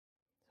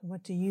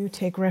What do you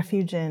take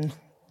refuge in?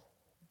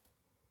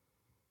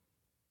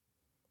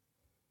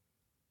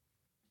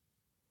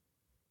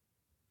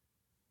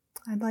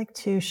 I'd like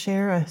to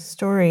share a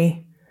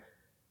story,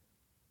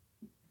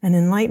 an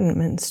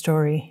enlightenment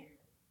story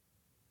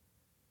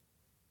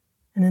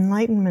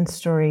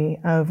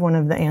of one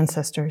of the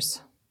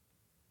ancestors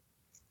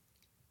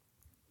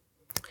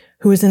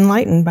who was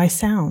enlightened by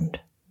sound.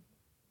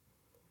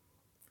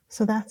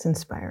 So that's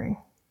inspiring.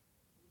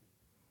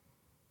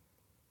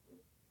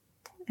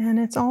 And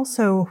it's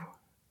also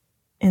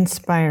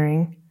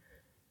inspiring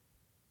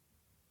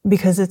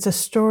because it's a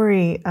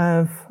story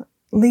of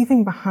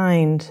leaving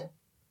behind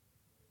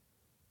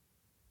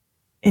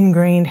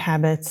ingrained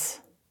habits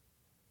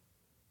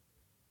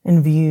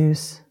and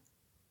views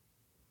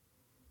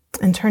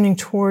and turning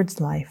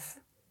towards life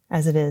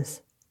as it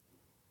is.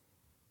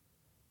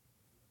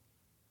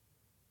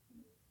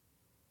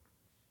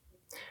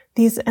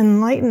 These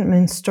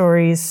enlightenment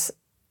stories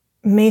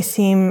may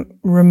seem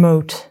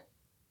remote,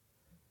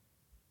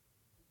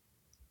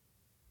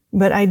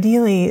 but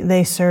ideally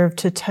they serve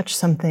to touch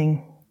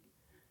something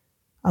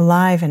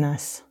alive in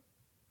us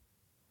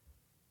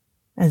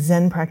as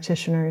Zen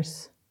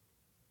practitioners,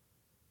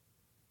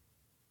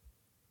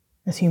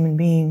 as human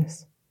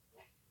beings.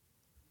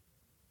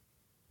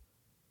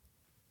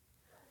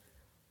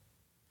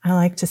 I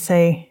like to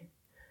say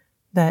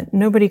that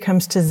nobody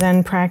comes to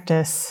Zen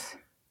practice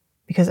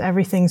because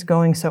everything's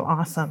going so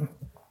awesome.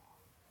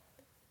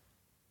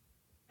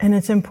 And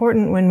it's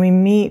important when we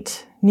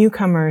meet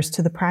newcomers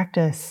to the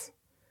practice,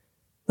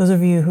 those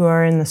of you who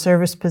are in the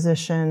service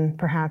position,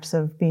 perhaps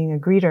of being a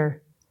greeter,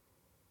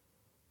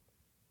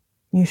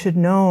 you should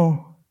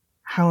know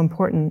how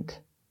important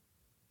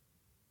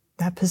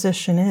that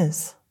position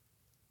is.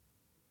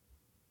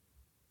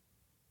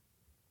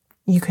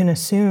 You can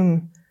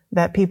assume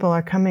that people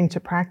are coming to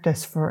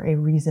practice for a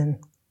reason.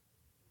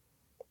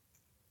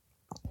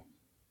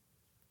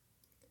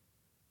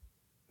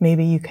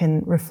 Maybe you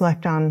can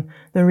reflect on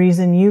the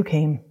reason you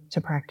came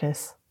to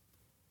practice.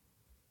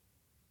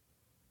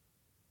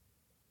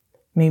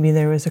 Maybe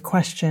there was a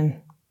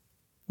question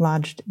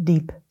lodged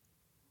deep.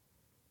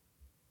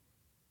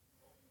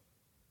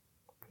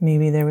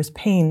 Maybe there was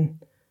pain,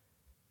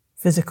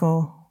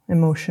 physical,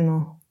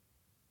 emotional,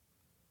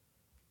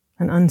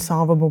 an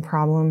unsolvable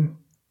problem,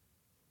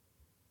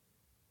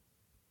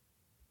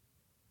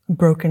 a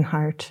broken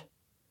heart,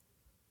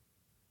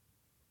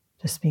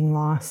 just being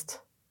lost.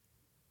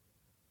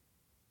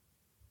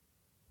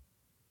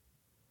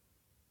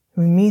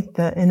 We meet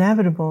the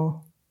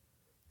inevitable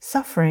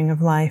suffering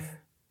of life,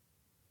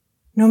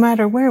 no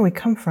matter where we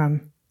come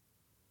from.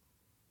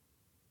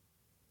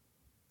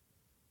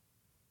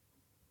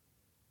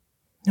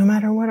 No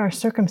matter what our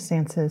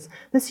circumstances,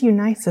 this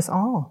unites us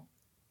all.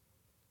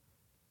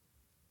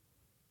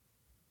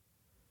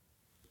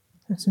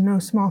 It's no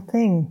small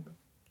thing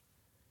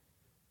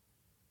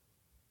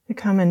to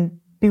come and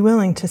be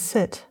willing to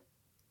sit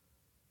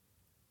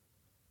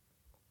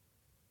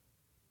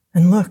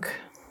and look.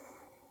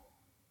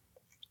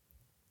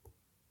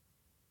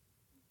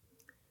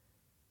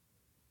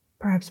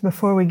 Perhaps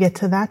before we get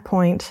to that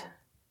point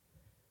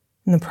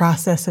in the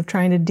process of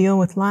trying to deal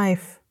with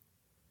life,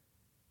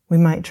 we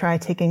might try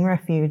taking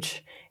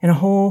refuge in a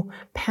whole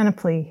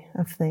panoply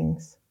of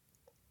things.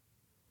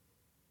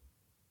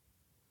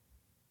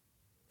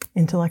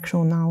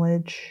 Intellectual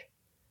knowledge,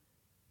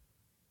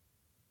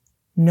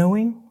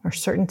 knowing or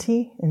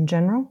certainty in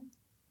general,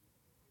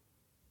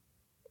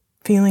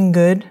 feeling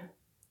good,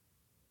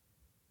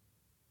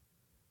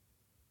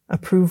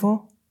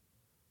 approval,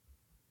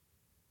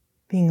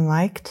 being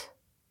liked,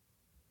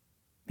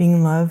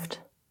 being loved,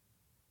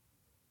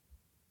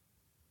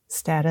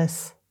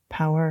 status,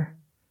 power,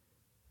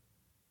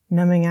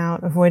 numbing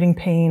out, avoiding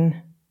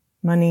pain,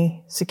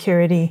 money,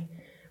 security.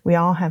 We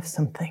all have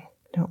something,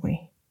 don't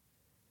we?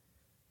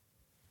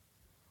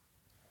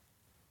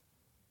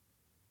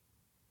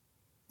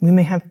 We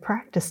may have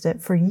practiced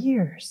it for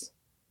years,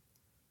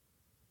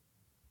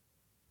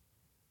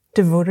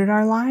 devoted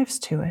our lives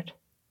to it.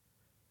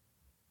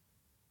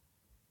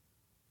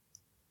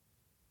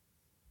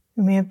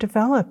 We may have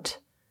developed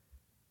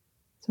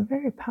some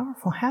very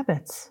powerful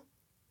habits.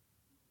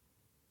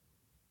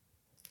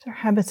 These are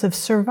habits of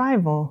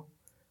survival.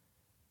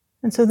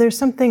 And so there's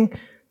something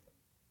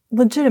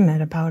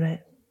legitimate about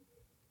it.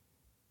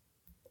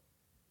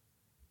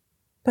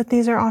 But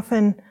these are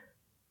often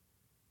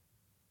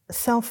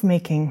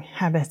self-making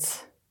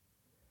habits.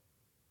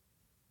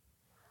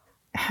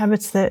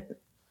 Habits that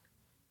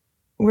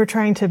we're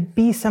trying to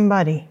be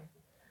somebody.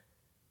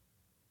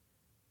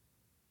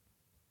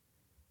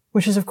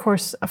 Which is, of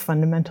course, a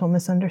fundamental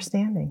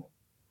misunderstanding.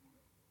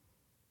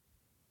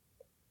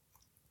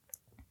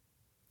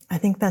 I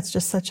think that's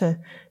just such a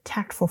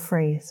tactful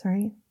phrase,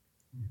 right?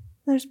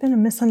 There's been a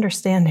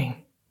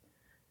misunderstanding.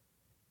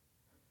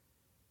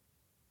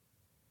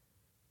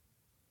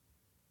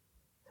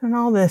 And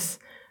all this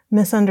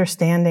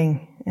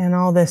misunderstanding and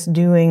all this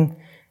doing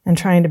and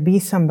trying to be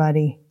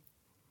somebody,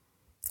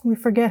 we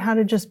forget how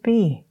to just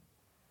be.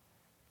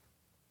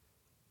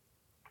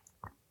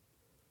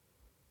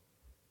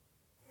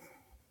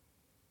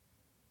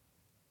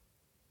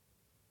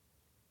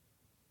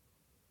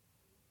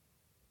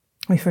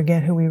 We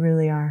forget who we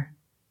really are.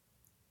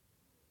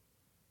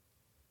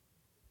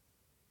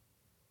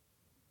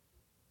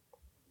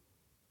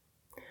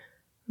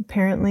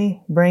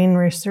 Apparently, brain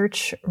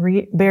research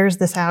bears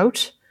this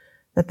out,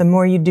 that the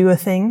more you do a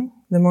thing,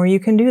 the more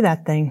you can do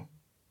that thing.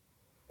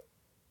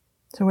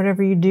 So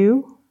whatever you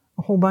do,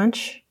 a whole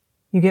bunch,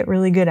 you get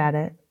really good at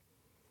it.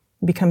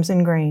 It becomes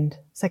ingrained,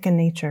 second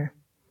nature.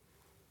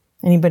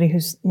 Anybody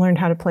who's learned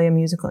how to play a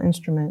musical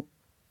instrument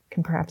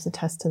can perhaps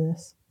attest to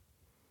this.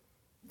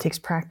 It takes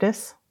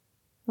practice,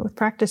 but with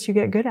practice you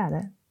get good at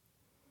it.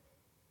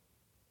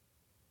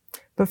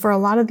 But for a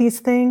lot of these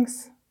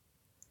things,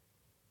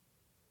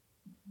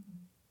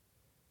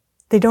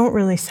 they don't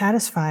really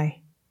satisfy.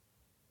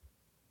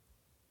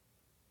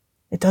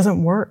 It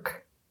doesn't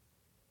work.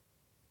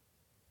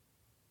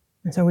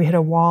 And so we hit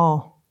a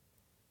wall.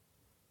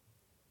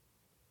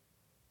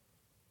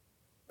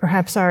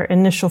 Perhaps our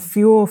initial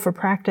fuel for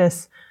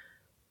practice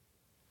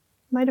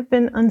might have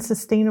been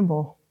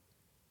unsustainable.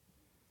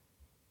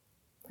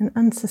 An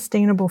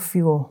unsustainable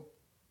fuel.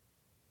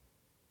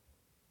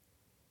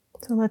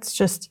 So let's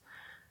just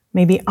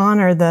maybe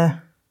honor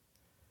the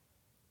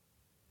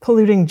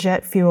polluting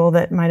jet fuel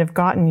that might have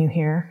gotten you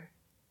here.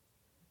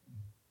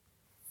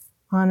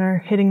 Honor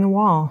hitting the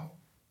wall.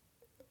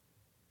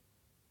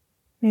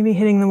 Maybe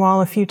hitting the wall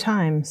a few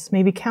times,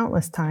 maybe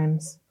countless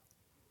times.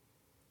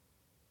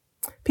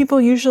 People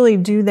usually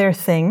do their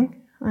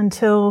thing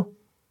until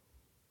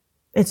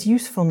its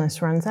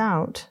usefulness runs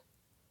out.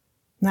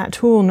 That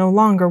tool no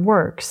longer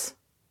works.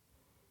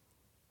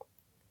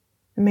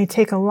 It may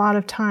take a lot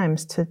of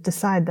times to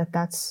decide that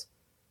that's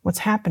what's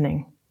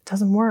happening. It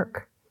doesn't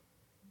work.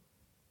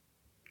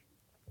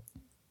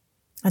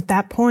 At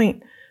that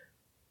point,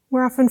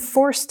 we're often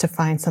forced to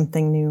find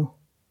something new,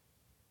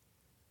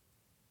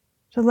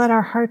 to let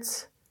our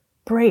hearts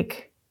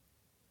break,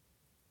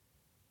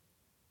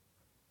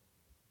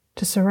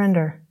 to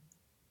surrender.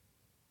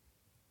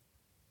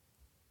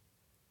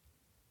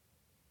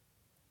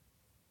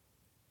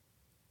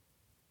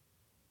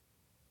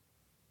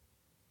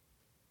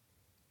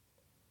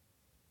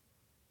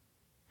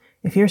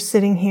 If you're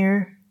sitting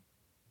here,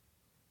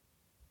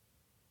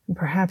 and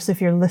perhaps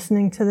if you're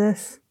listening to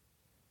this,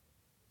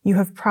 you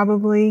have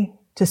probably,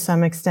 to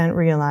some extent,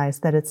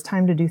 realized that it's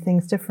time to do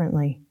things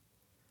differently.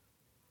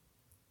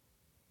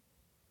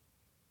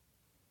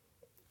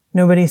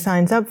 Nobody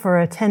signs up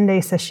for a 10-day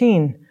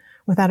sesshin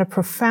without a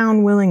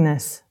profound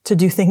willingness to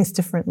do things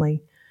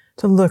differently,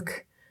 to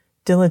look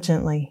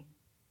diligently.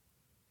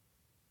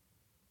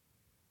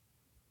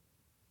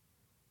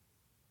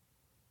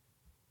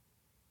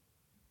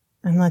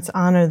 And let's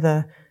honor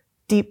the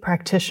deep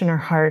practitioner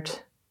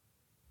heart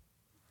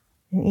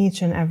in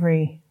each and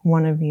every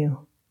one of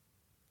you.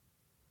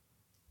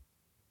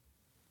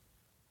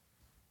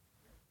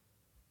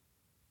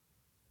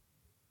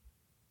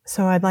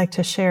 So I'd like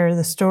to share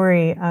the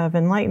story of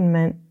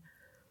enlightenment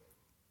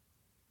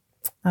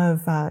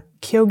of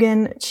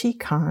Kyogen Chi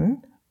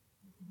Kan.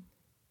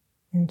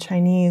 In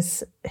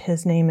Chinese,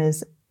 his name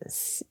is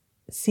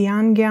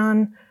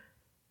Xiangyan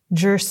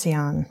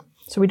Zhixian.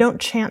 So we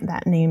don't chant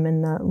that name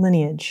in the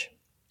lineage.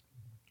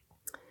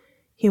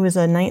 He was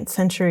a 9th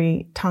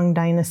century Tang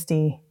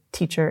Dynasty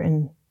teacher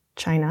in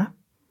China.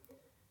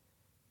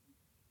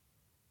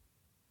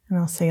 And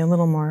I'll say a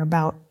little more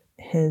about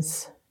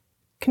his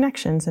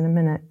connections in a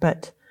minute,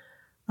 but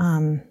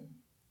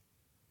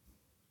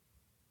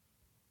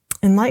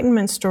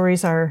enlightenment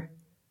stories are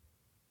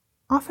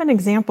often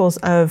examples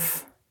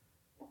of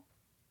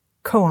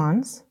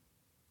koans,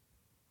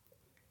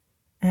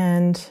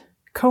 and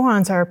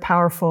koans are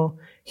powerful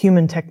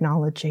human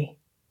technology.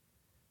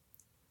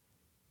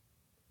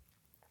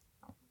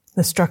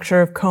 The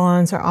structure of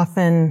koans are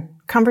often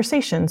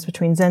conversations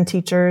between Zen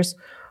teachers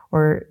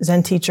or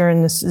Zen teacher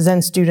and the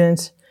Zen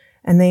student,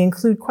 and they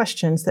include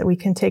questions that we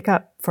can take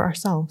up for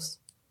ourselves.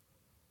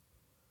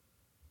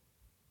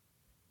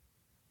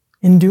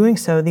 In doing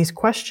so, these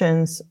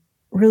questions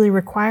really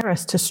require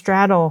us to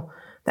straddle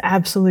the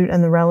absolute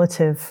and the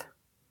relative,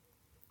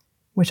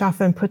 which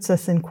often puts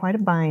us in quite a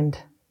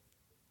bind.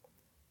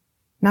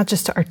 Not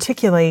just to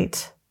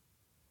articulate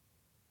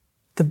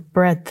the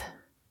breadth,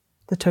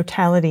 the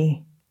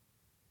totality,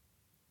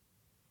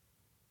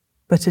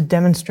 but to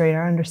demonstrate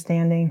our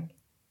understanding.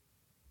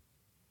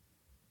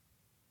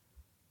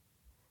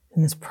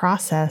 In this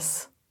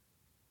process,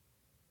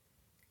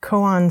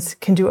 koans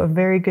can do a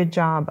very good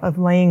job of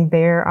laying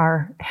bare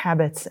our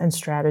habits and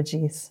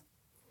strategies,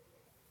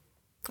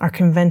 our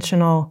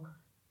conventional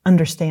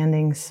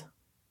understandings,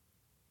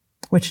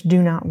 which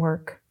do not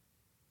work.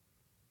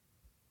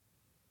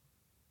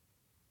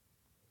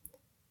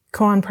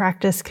 Koan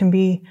practice can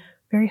be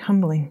very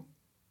humbling.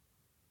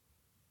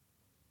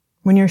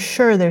 When you're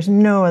sure there's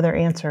no other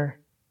answer,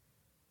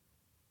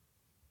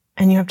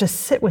 and you have to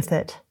sit with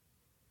it,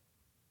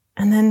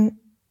 and then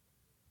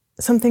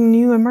something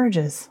new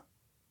emerges.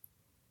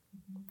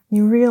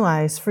 You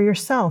realize for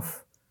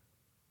yourself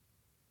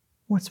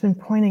what's been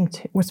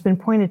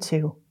pointed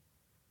to.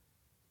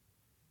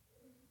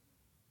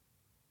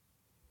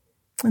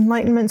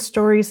 Enlightenment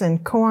stories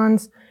and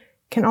koans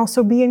can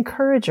also be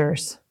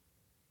encouragers.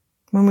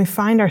 When we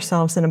find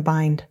ourselves in a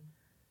bind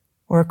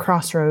or a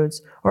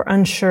crossroads or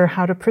unsure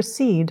how to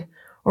proceed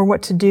or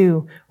what to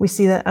do, we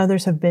see that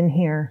others have been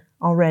here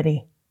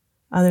already.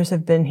 Others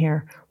have been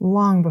here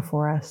long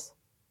before us.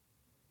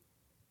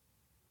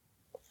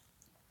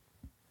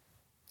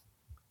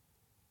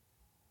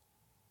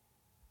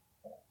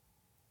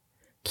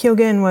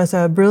 Kyogen was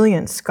a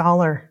brilliant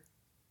scholar.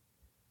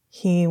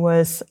 He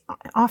was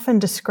often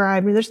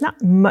described, there's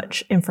not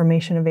much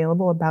information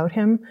available about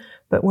him,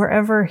 but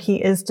wherever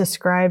he is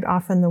described,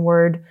 often the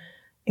word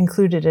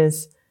included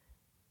is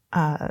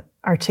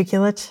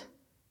articulate,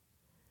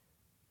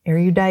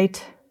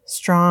 erudite,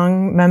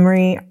 strong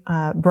memory,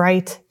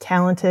 bright,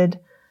 talented.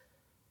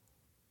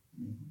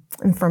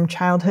 And from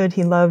childhood,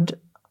 he loved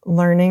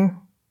learning.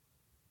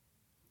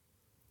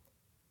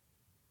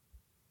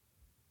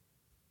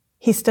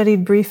 He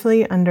studied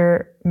briefly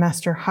under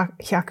Master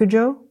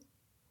Hyakujo,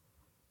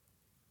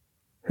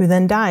 who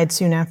then died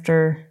soon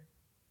after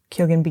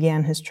Kyogen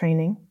began his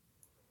training.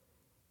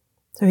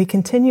 So he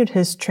continued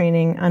his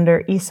training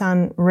under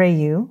Isan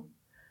Ryu,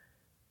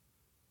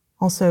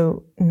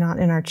 also not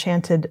in our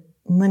chanted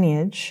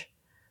lineage,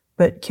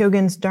 but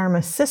Kyogen's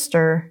Dharma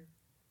sister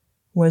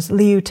was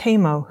Liu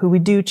Teimo, who we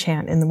do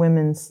chant in the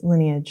women's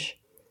lineage.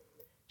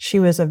 She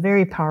was a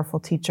very powerful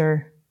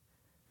teacher,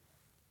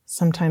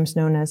 sometimes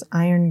known as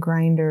Iron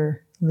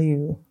Grinder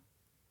Liu.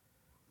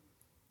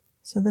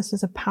 So this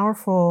is a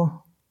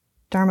powerful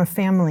Dharma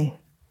family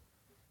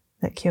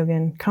that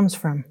Kyogen comes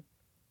from.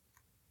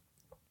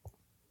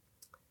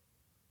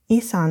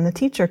 Isan, the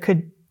teacher,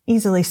 could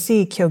easily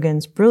see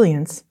Kyogen's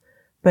brilliance,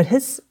 but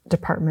his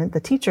department, the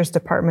teacher's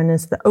department,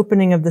 is the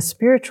opening of the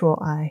spiritual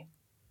eye.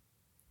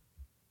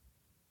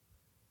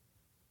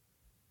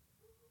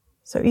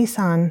 So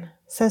Isan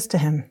says to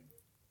him,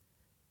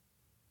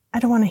 I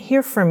don't want to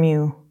hear from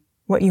you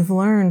what you've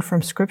learned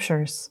from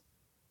scriptures,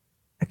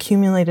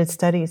 accumulated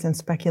studies and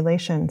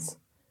speculations.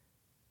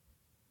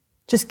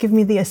 Just give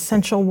me the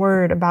essential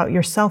word about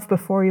yourself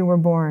before you were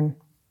born.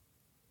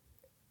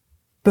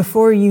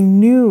 Before you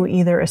knew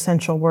either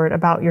essential word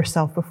about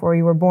yourself before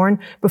you were born,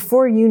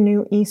 before you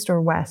knew east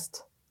or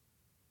west.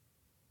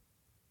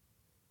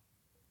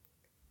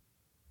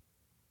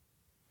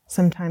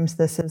 Sometimes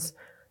this is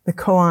the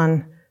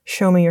koan,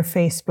 show me your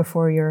face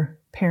before your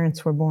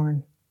parents were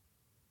born,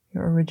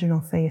 your original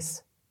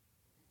face.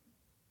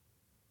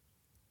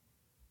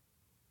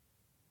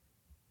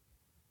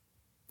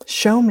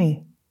 Show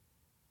me.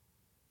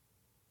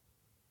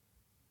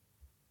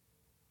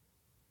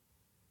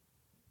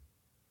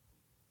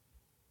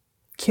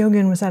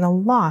 Kyogen was at a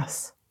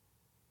loss.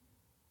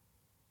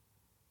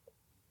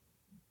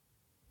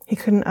 He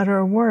couldn't utter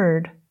a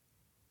word.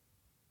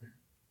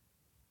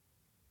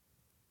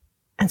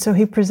 And so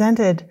he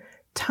presented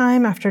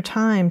time after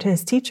time to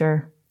his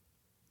teacher.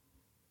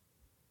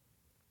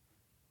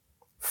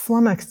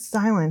 Flummoxed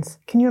silence.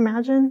 Can you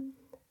imagine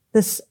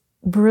this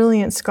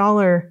brilliant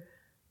scholar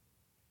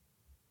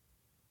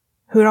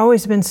who had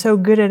always been so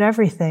good at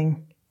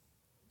everything,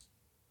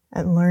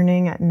 at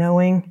learning, at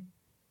knowing?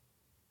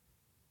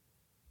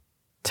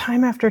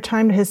 Time after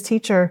time to his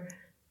teacher,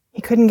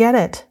 he couldn't get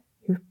it.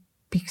 He would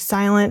be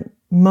silent,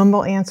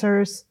 mumble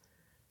answers,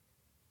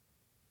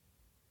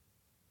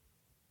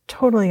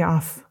 totally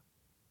off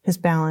his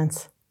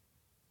balance.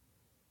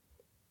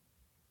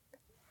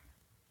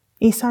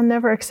 Isan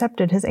never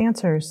accepted his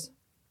answers.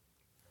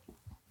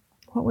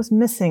 What was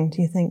missing,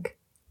 do you think?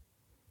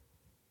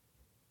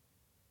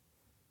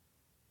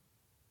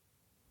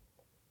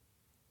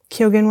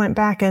 Kyogen went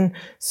back and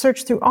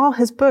searched through all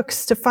his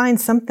books to find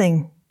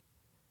something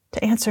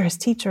to answer his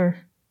teacher.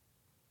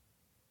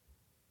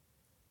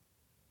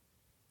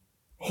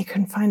 He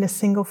couldn't find a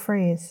single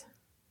phrase.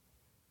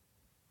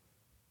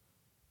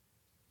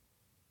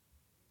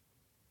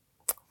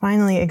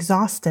 Finally,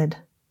 exhausted,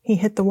 he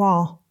hit the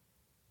wall.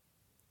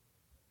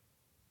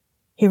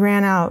 He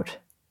ran out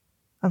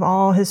of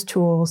all his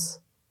tools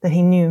that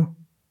he knew.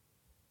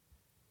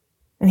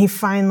 And he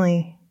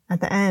finally,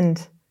 at the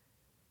end,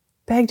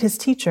 begged his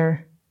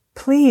teacher,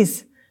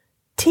 please,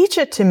 teach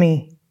it to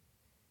me.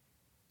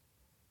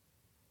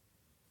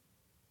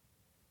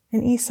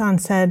 And Isan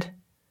said,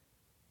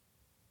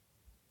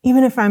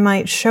 even if I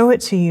might show it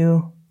to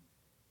you,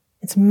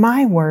 it's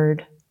my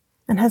word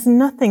and has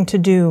nothing to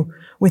do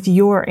with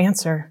your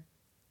answer.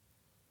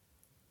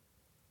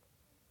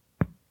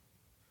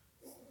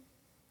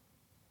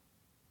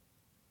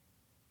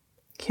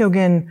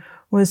 Kyogen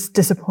was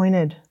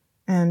disappointed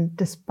and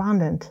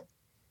despondent.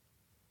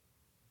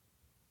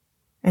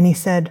 And he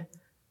said,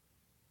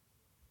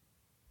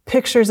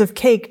 pictures of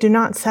cake do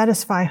not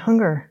satisfy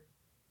hunger.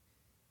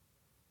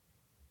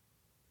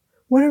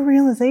 What a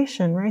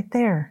realization right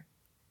there.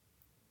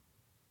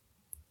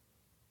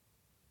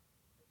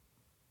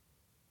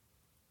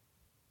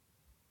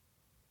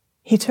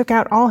 He took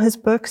out all his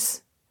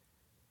books,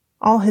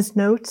 all his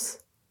notes,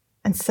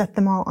 and set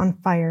them all on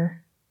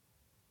fire.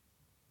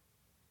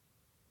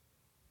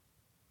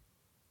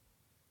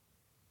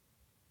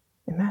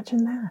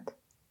 Imagine that.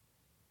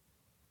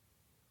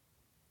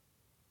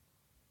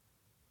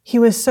 He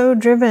was so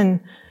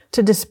driven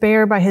to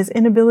despair by his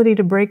inability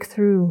to break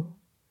through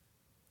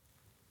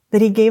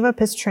that he gave up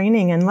his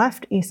training and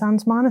left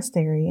Isan's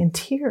monastery in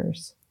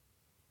tears.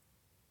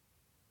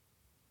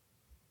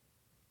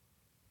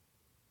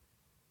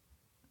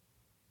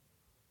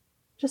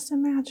 Just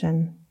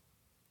imagine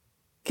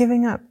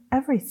giving up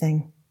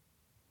everything.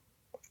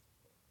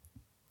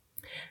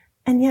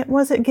 And yet,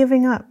 was it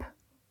giving up?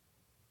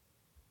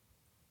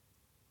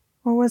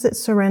 Or was it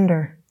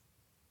surrender?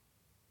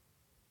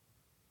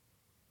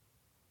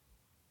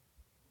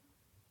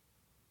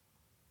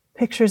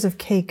 Pictures of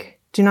cake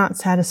do not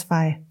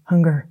satisfy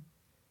hunger.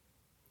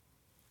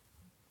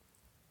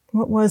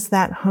 What was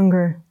that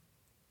hunger?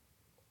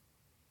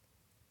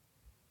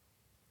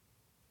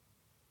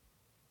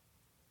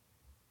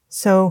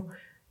 So,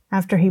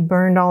 after he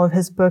burned all of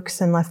his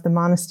books and left the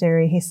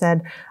monastery, he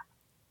said,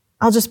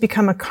 "I'll just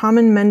become a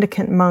common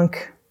mendicant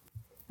monk,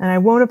 and I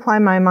won't apply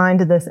my mind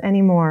to this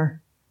anymore."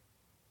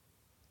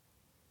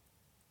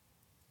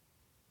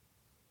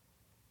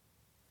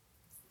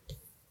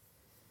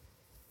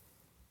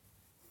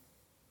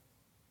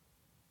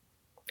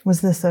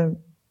 Was this a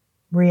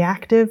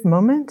reactive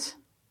moment?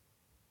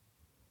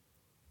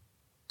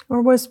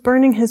 Or was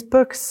burning his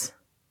books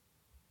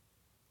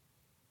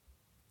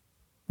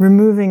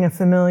removing a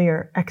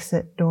familiar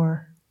exit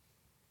door?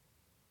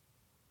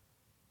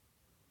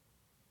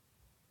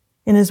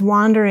 In his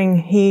wandering,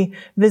 he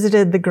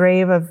visited the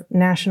grave of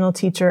national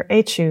teacher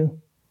Echu,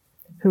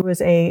 who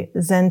was a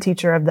Zen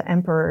teacher of the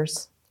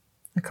emperors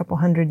a couple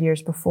hundred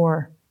years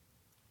before.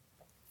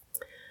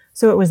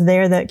 So it was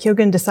there that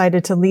Kyogen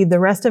decided to lead the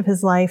rest of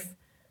his life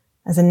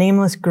as a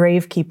nameless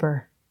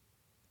gravekeeper.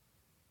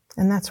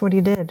 And that's what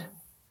he did.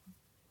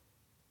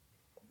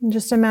 And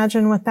just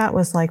imagine what that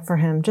was like for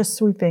him, just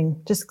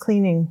sweeping, just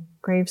cleaning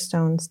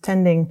gravestones,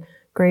 tending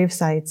grave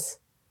sites,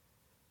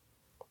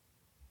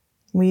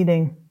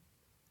 weeding.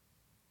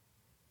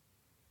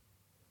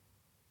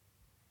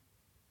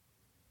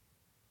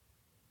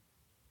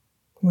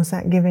 Was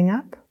that giving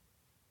up?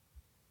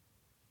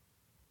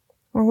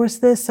 Or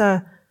was this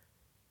a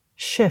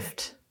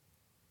shift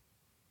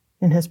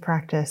in his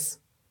practice?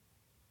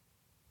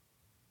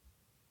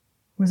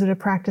 Was it a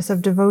practice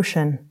of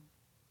devotion?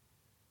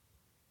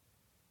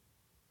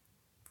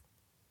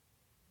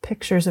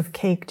 Pictures of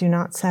cake do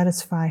not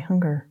satisfy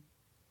hunger.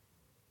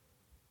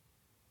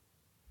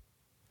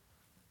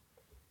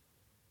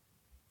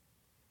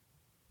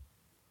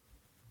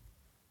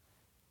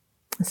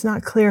 It's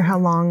not clear how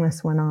long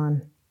this went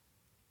on.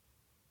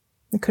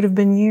 It could have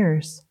been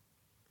years.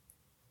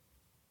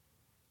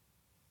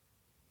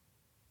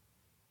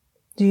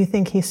 Do you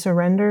think he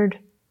surrendered?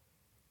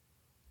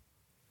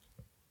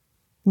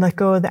 Let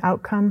go of the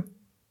outcome?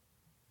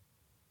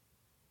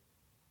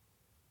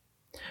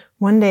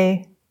 One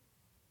day,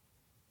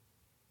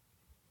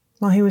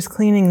 while he was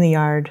cleaning the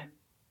yard,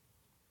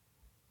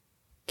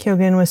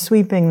 Kyogen was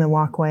sweeping the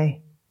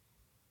walkway,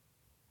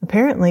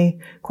 apparently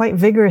quite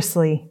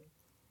vigorously.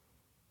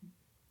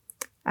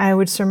 I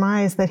would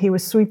surmise that he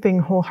was sweeping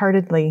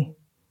wholeheartedly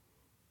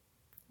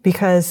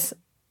because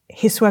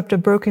he swept a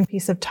broken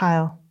piece of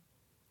tile,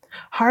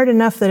 hard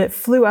enough that it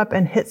flew up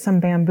and hit some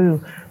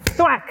bamboo.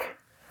 Thwack!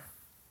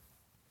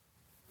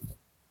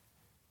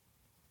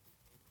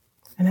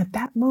 And at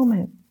that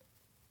moment,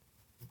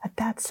 at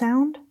that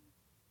sound,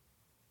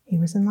 he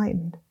was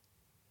enlightened.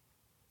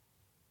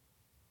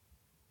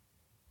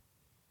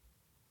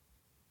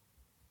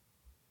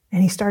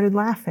 And he started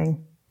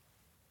laughing.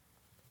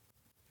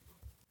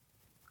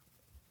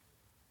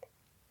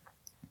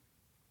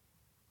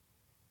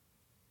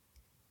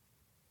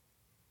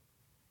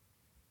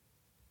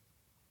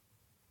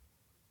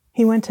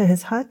 He went to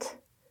his hut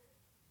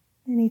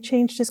and he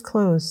changed his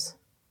clothes.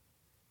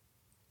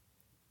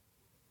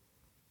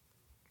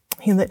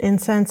 He lit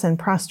incense and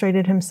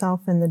prostrated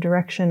himself in the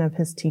direction of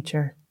his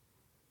teacher.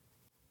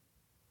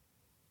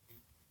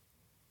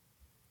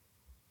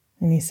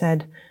 And he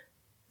said,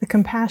 "The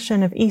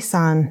compassion of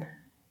Isan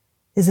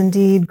is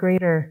indeed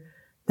greater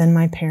than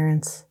my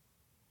parents.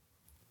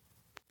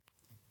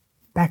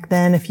 Back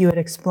then, if you had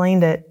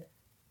explained it,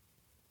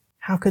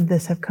 how could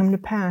this have come to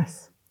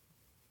pass?"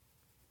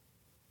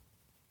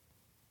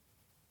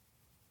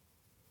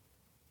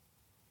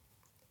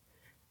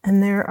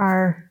 And there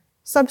are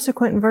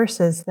subsequent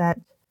verses that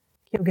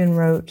Kyogen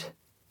wrote,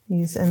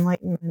 these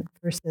enlightenment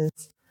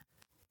verses,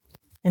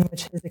 in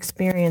which his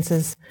experience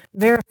is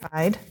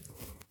verified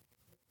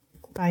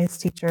by his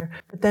teacher,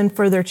 but then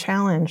further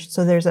challenged.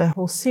 So there's a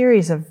whole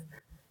series of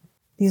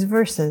these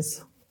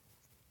verses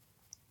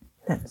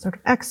that sort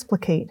of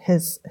explicate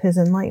his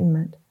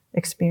enlightenment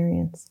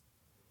experience.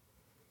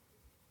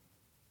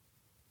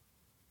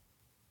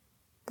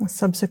 A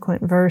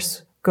subsequent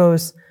verse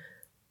goes,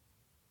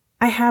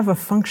 "I have a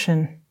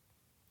function.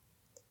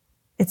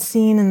 It's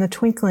seen in the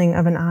twinkling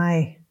of an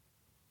eye.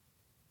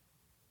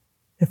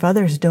 If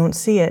others don't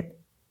see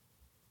it,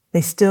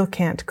 they still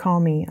can't call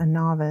me a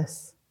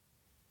novice."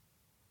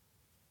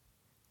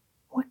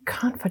 What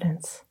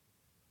confidence!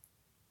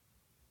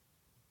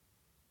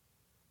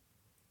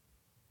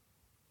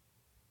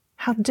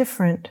 How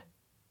different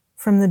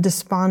from the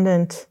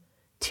despondent,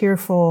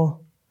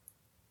 tearful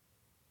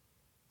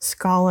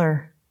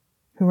scholar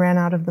who ran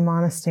out of the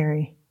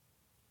monastery.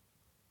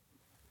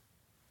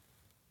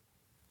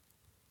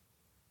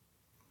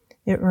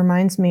 It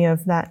reminds me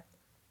of that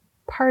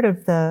part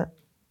of the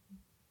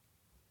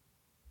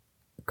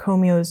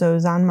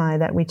Komyozo Zanmai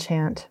that we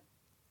chant.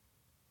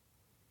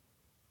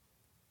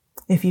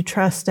 If you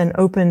trust and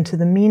open to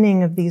the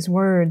meaning of these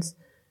words,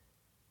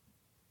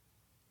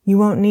 you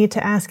won't need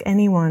to ask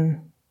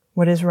anyone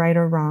what is right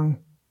or wrong.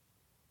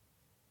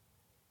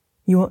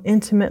 You will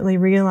intimately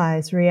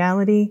realize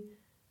reality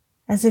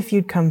as if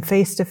you'd come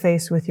face to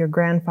face with your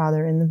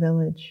grandfather in the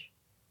village.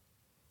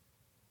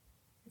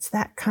 It's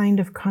that kind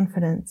of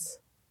confidence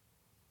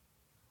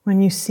when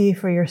you see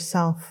for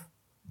yourself.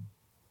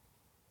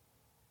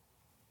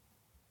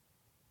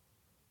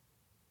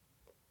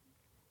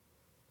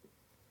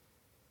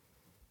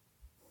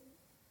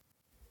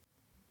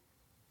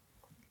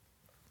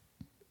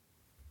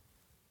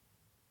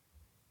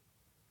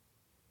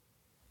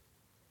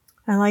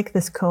 I like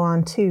this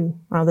koan too,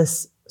 or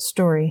this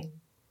story,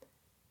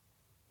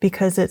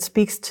 because it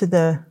speaks to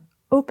the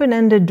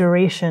open-ended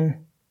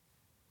duration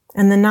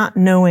and the not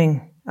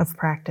knowing of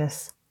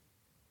practice.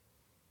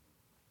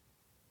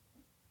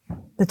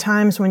 The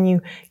times when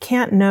you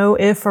can't know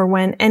if or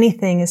when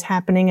anything is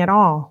happening at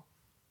all.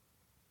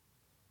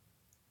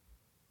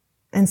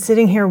 And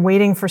sitting here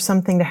waiting for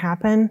something to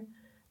happen,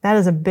 that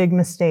is a big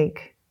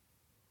mistake.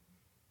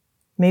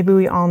 Maybe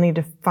we all need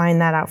to find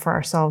that out for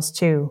ourselves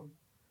too.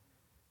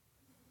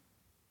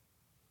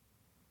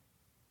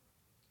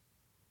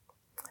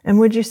 And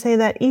would you say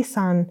that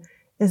Isan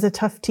is a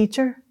tough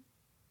teacher?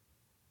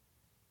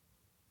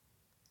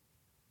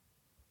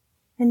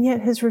 And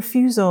yet his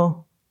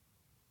refusal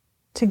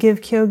to give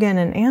Kyogen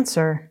an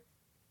answer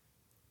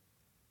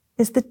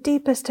is the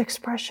deepest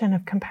expression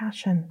of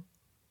compassion.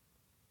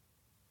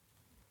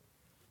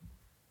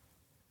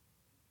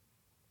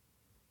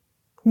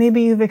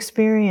 Maybe you've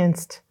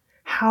experienced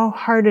how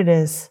hard it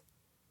is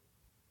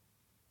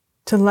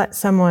to let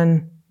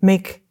someone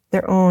make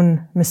their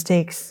own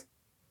mistakes,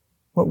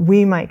 what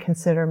we might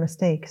consider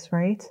mistakes,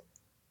 right?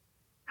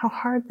 How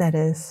hard that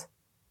is.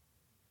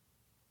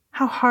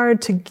 How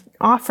hard to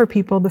offer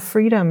people the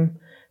freedom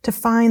to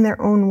find their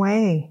own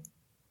way.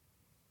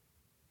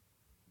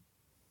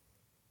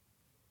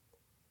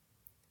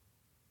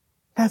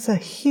 That's a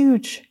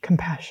huge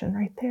compassion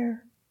right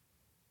there.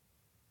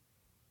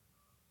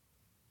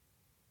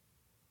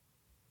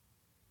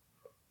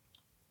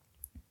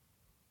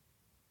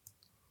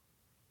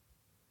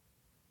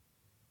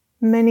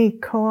 Many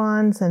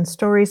koans and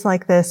stories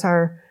like this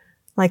are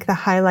like the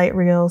highlight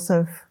reels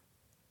of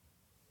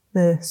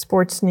the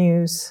sports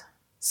news,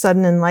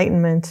 sudden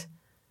enlightenment.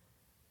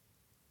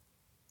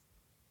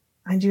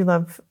 I do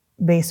love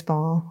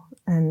baseball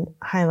and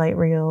highlight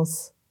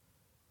reels.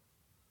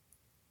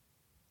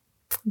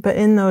 But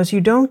in those, you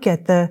don't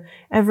get the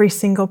every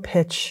single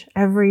pitch,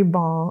 every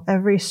ball,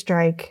 every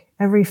strike,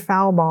 every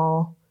foul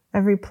ball,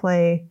 every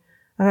play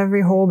of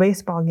every whole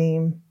baseball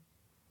game.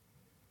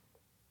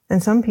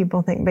 And some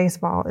people think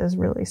baseball is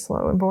really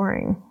slow and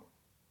boring.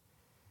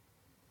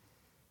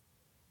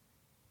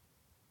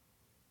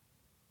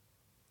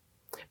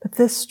 But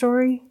this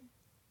story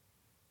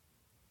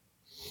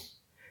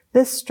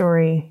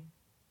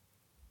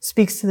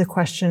speaks to the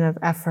question of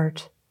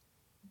effort.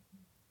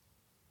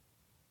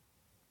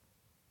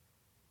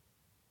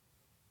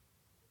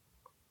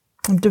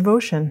 Of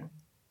devotion.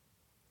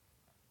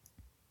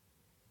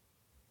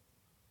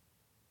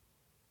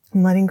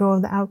 And letting go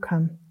of the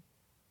outcome.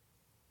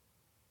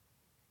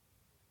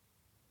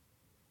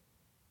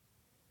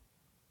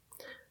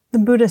 The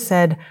Buddha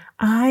said,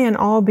 I and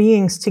all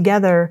beings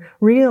together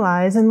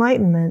realize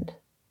enlightenment.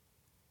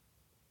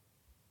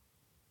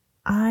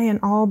 I and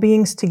all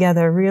beings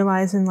together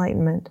realize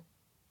enlightenment.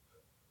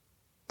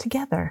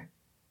 Together.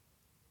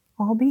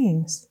 All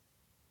beings.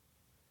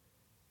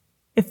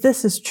 If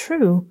this is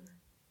true,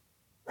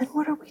 then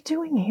what are we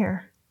doing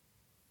here?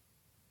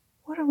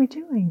 What are we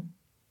doing?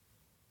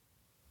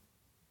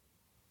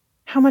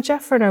 How much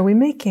effort are we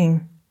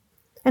making?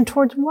 And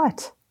towards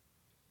what?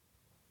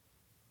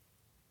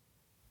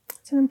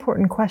 It's an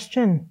important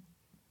question.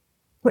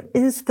 What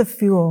is the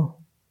fuel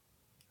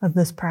of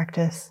this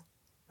practice,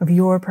 of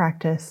your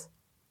practice?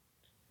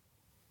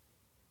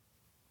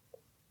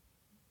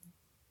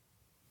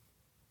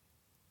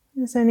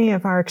 Is any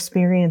of our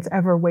experience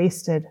ever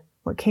wasted?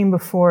 What came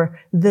before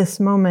this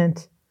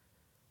moment?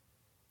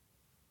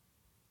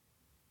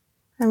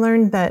 I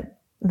learned that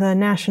the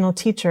national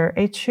teacher,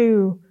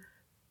 Echu,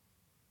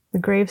 the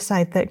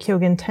gravesite that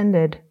Kyogen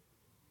tended,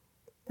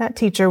 that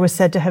teacher was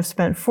said to have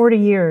spent 40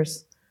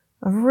 years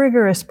of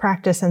rigorous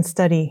practice and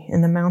study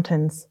in the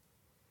mountains.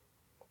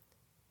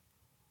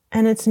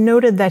 And it's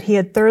noted that he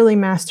had thoroughly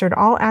mastered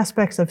all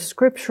aspects of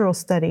scriptural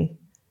study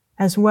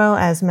as well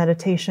as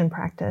meditation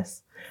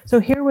practice. So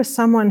here was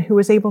someone who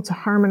was able to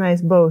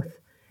harmonize both.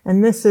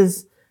 And this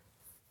is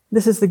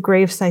the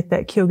gravesite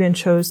that Kyogen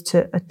chose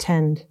to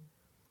attend,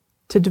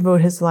 to devote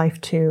his life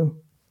to.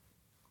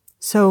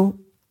 So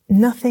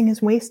nothing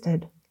is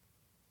wasted.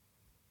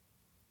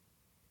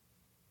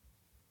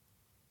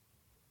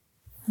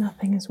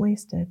 Nothing is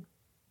wasted.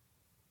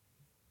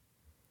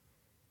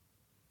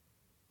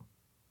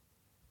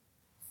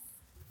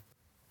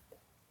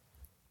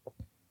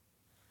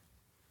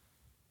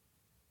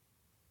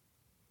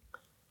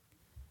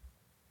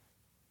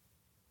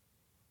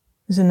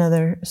 There's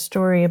another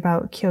story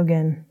about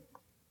Kyogen.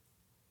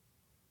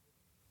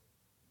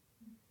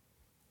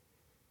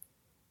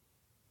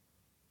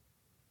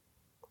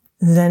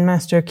 Zen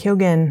Master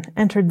Kyogen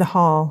entered the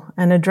hall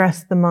and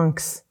addressed the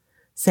monks,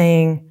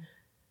 saying,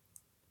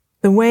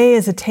 "The way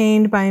is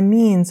attained by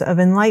means of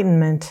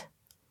enlightenment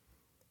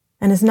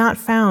and is not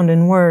found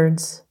in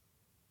words.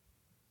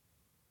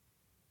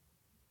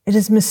 It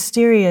is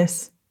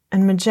mysterious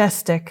and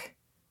majestic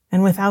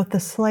and without the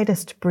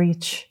slightest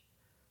breach.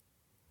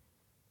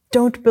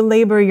 Don't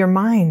belabor your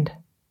mind.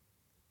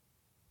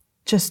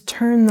 Just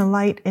turn the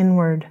light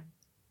inward."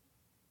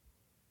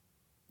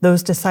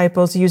 Those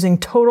disciples using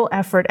total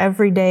effort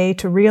every day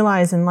to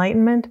realize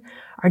enlightenment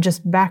are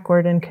just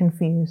backward and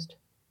confused.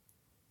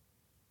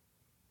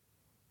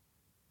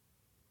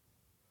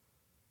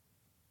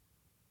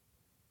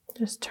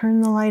 Just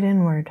turn the light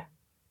inward.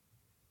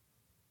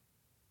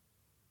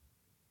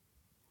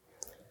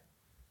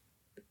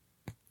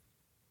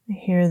 I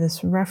hear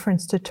this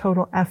reference to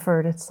total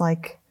effort. It's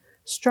like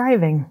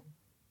striving,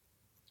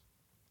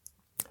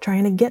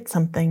 trying to get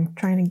something,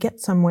 trying to get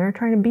somewhere,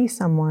 trying to be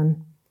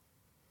someone.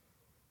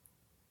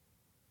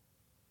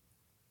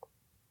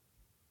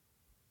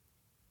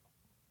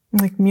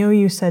 Like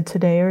Myoyu said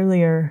today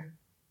earlier,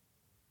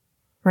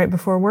 right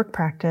before work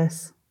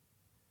practice,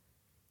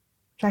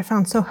 which I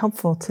found so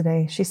helpful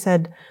today. She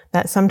said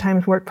that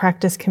sometimes work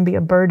practice can be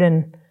a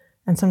burden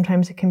and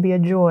sometimes it can be a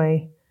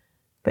joy.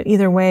 But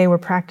either way, we're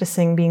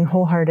practicing being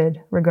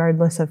wholehearted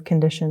regardless of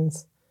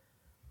conditions.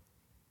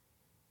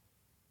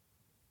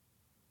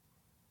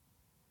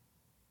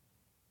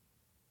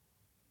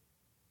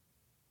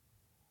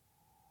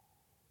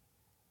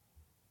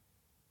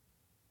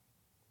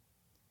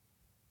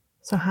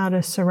 So how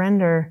to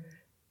surrender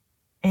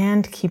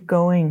and keep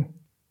going.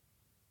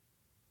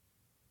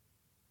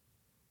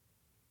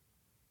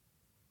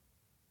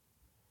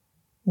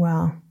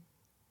 Well,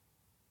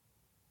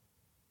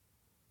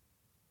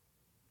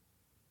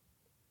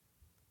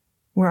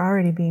 we're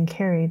already being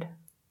carried.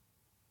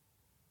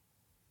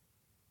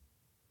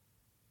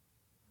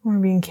 We're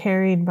being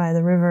carried by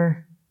the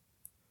river.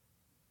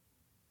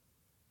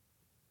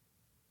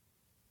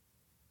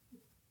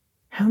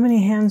 How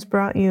many hands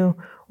brought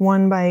you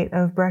one bite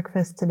of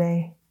breakfast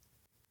today?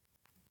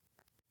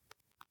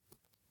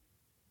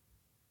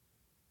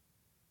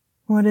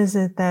 What is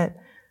it that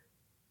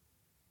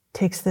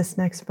takes this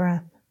next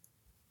breath?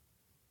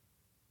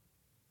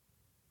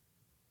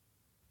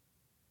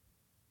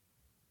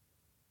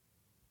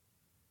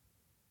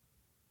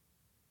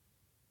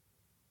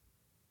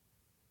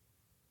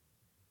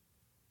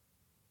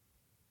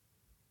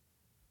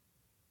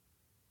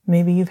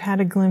 Maybe you've had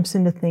a glimpse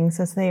into things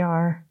as they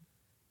are.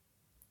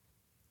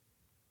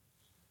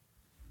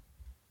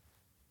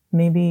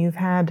 Maybe you've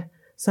had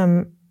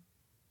some,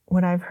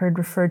 what I've heard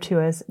referred to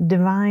as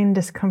divine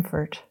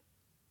discomfort.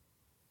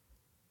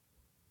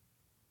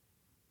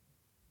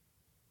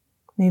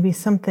 Maybe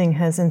something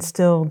has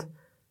instilled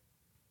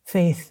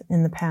faith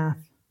in the path.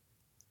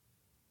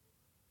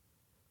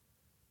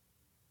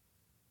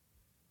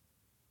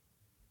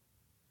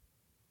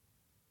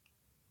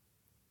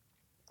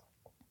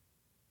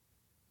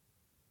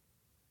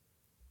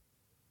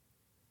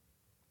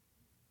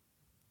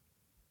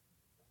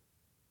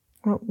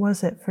 What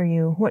was it for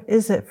you? What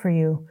is it for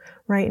you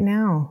right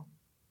now?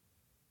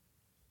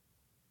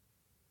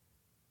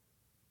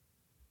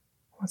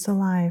 What's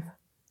alive?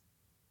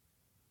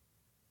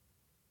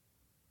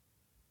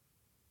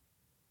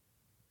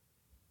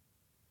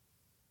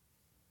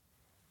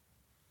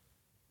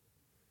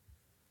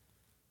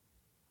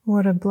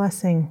 What a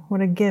blessing,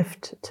 what a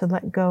gift to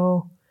let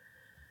go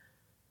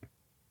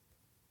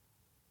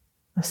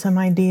of some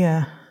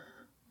idea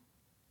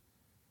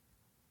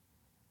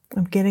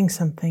of getting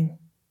something,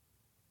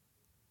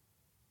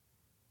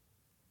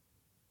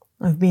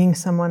 of being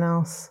someone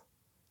else,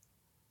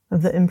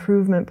 of the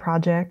improvement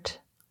project.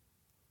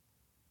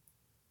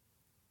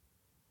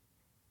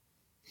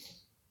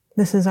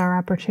 This is our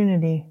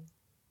opportunity.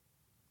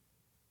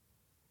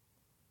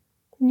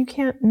 You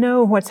can't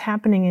know what's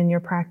happening in your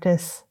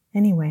practice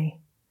anyway,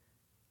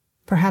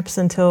 perhaps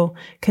until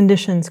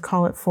conditions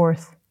call it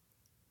forth.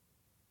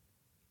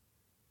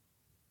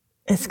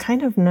 It's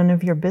kind of none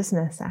of your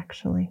business,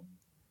 actually.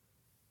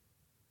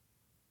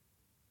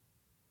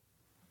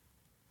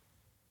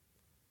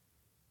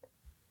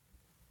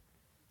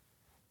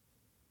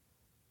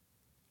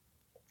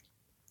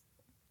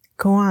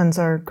 Koans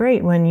are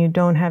great when you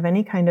don't have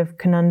any kind of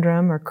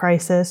conundrum or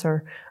crisis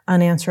or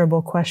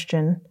unanswerable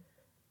question.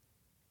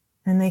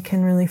 And they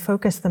can really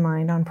focus the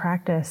mind on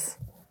practice,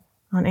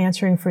 on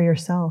answering for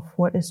yourself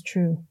what is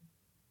true.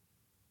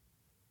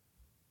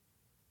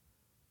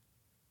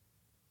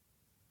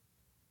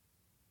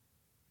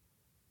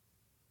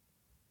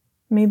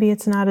 Maybe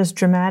it's not as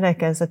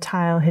dramatic as a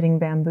tile hitting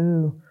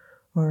bamboo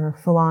or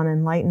full-on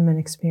enlightenment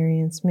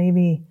experience.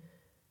 Maybe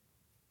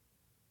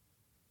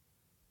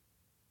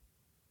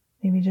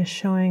just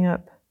showing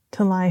up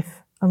to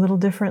life a little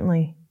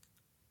differently.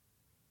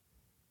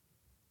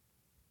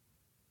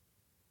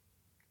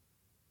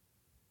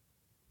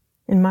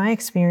 In my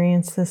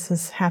experience, this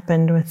has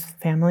happened with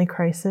family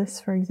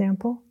crisis, for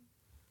example.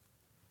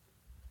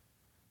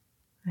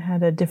 I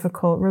had a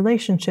difficult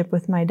relationship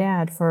with my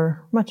dad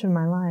for much of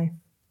my life.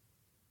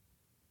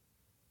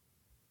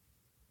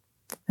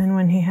 And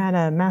when he had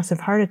a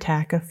massive heart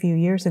attack a few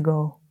years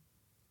ago,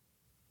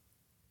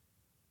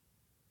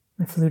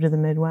 I flew to the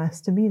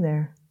Midwest to be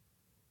there,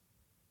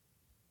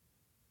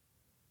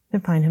 to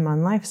find him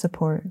on life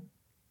support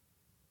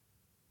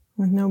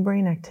with no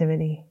brain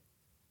activity.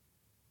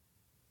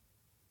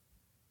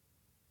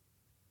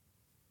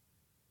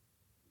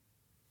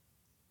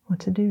 What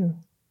to do?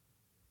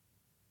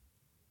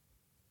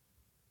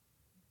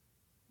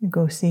 You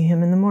go see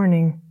him in the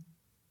morning.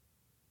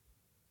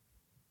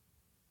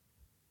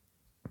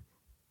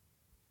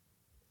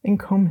 And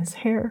comb his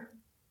hair.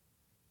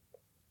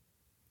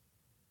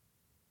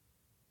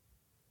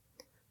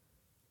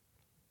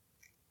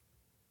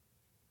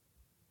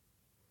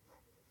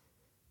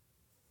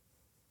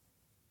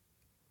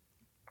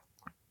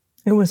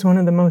 It was one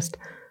of the most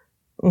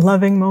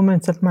loving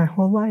moments of my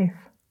whole life.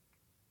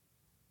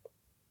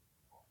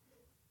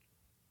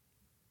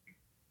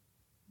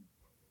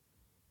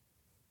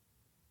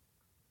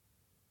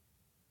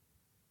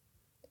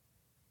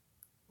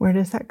 Where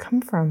does that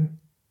come from?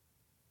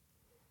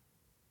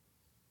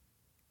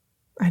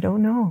 I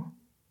don't know.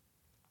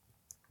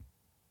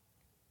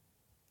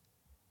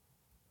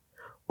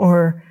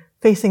 Or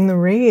facing the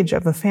rage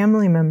of a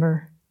family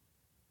member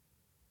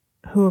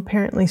who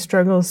apparently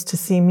struggles to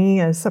see me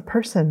as a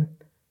person,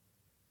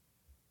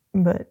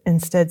 but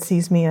instead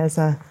sees me as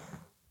a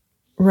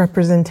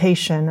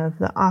representation of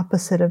the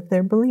opposite of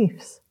their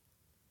beliefs.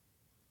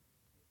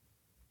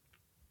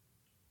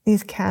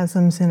 These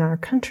chasms in our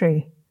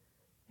country,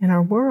 in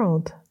our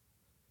world,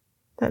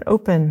 that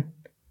open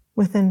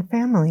within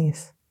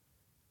families.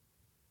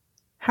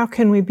 How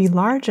can we be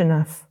large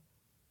enough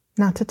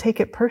not to take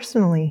it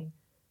personally?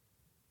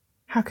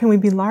 How can we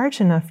be large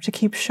enough to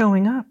keep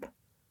showing up?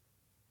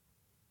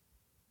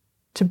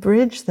 To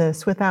bridge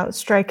this without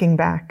striking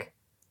back,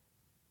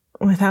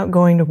 without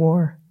going to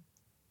war,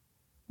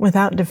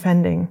 without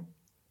defending,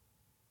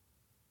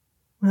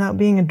 without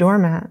being a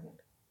doormat?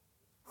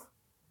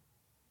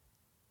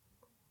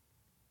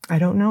 I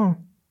don't know.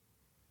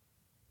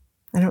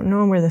 I don't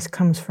know where this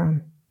comes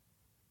from.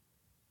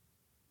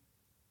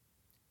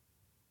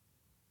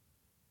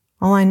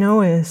 All I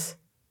know is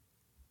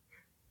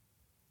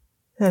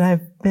that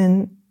I've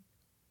been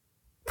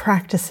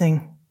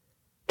practicing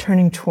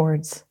turning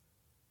towards,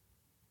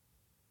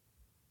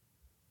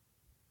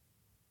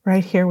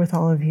 right here with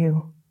all of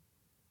you.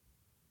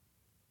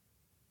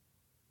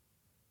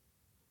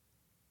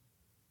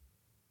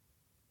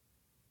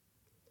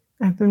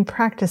 I've been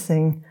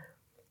practicing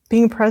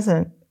being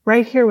present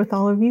right here with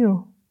all of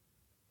you.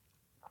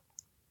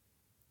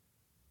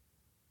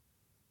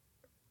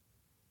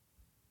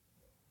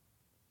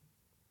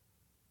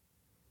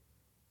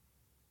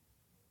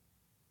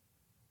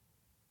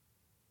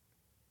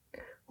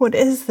 What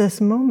is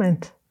this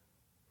moment?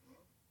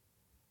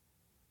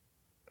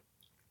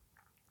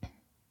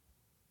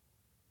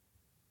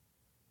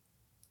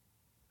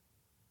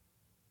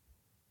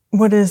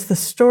 What is the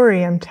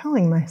story I'm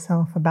telling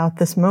myself about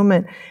this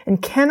moment?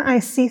 And can I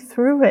see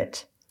through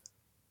it?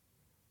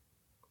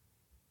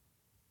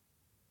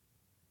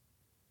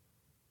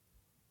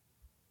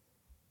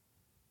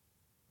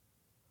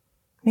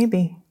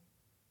 Maybe.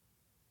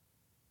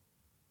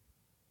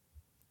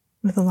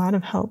 With a lot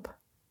of help.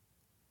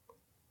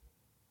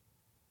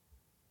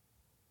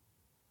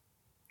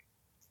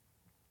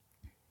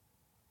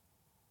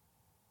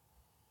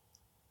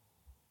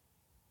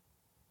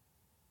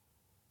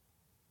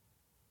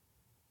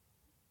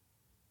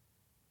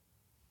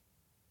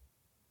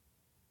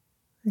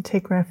 I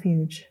take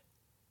refuge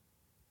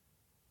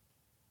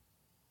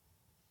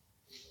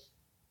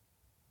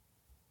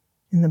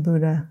in the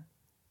Buddha,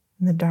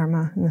 in the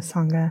Dharma, in the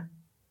Sangha.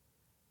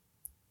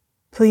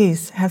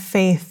 Please have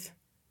faith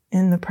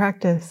in the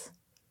practice.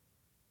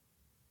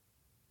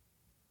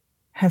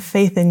 Have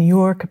faith in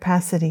your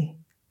capacity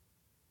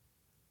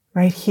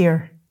right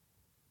here,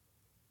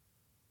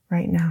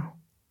 right now.